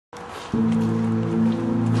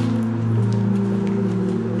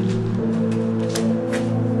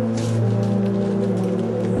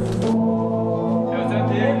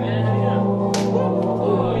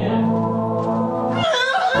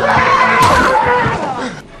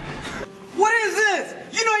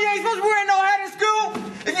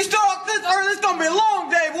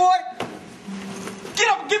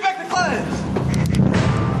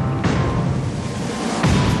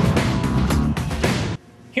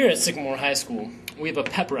Here at Sycamore High School, we have a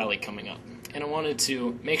pep rally coming up, and I wanted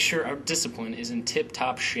to make sure our discipline is in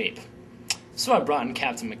tip-top shape. So I brought in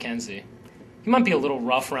Captain McKenzie. He might be a little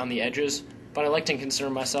rough around the edges, but I like to consider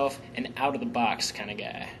myself an out-of-the-box kind of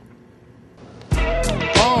guy.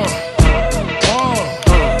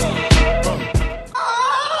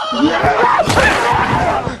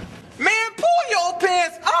 Man, pull your old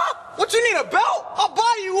pants up! What, you need a belt? I'll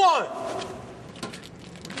buy you one!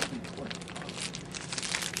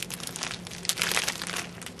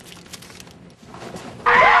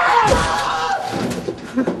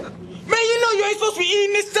 Man, you know you ain't supposed to be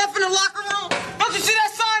eating this stuff in the locker room. Don't you see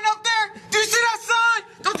that sign up there? Do you see that sign?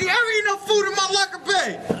 Don't you ever eat no food in my locker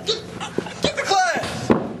bay. Get the class.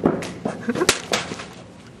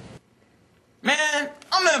 Man,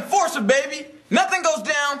 I'm the enforcer, baby. Nothing goes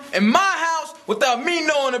down in my house without me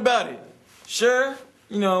knowing about it. Sure,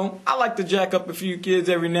 you know, I like to jack up a few kids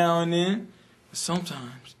every now and then. But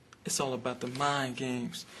sometimes, it's all about the mind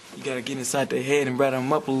games. You gotta get inside their head and rat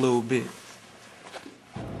them up a little bit.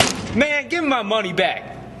 Man, give me my money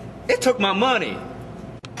back. It took my money.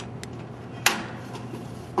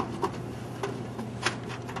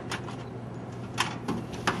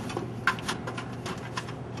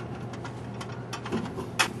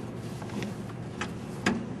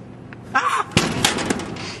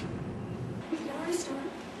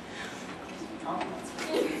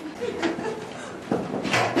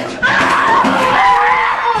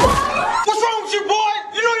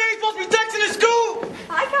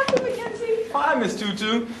 Hi, Miss Tutu.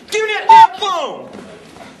 Give me that damn phone!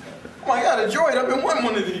 Oh my God, a droid. I've been wanting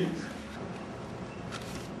one of these.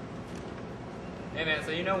 Hey man,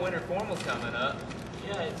 so you know winter formal's coming up.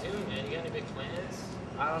 Yeah, I do, man. You got any big plans?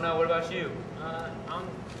 I don't know, what about you? I'm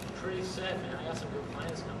pretty set, man. I got some good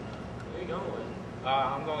plans coming up. Where are you going with?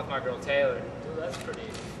 I'm going with my girl Taylor. Dude, that's pretty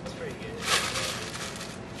good.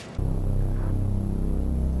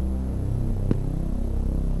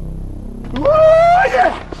 Oh,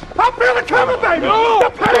 yeah! I feel it coming, baby! Oh. The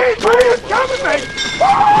pain train is coming, baby!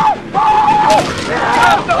 Oh! Oh!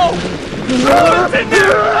 Yeah! No! It's in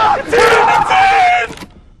there! It's in!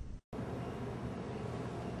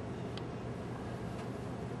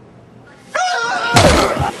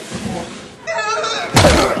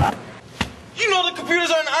 You know the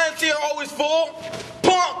computers on the INT are always full?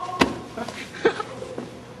 Pump!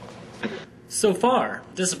 So far,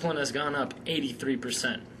 discipline has gone up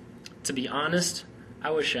 83%. To be honest, I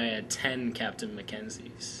wish I had 10 Captain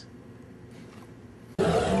McKenzies. Did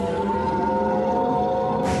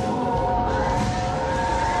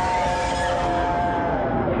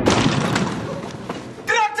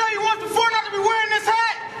I tell you once before not to be wearing this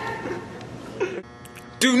hat?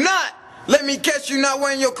 Do not let me catch you not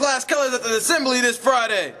wearing your class colors at the assembly this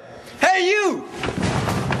Friday. Hey, you!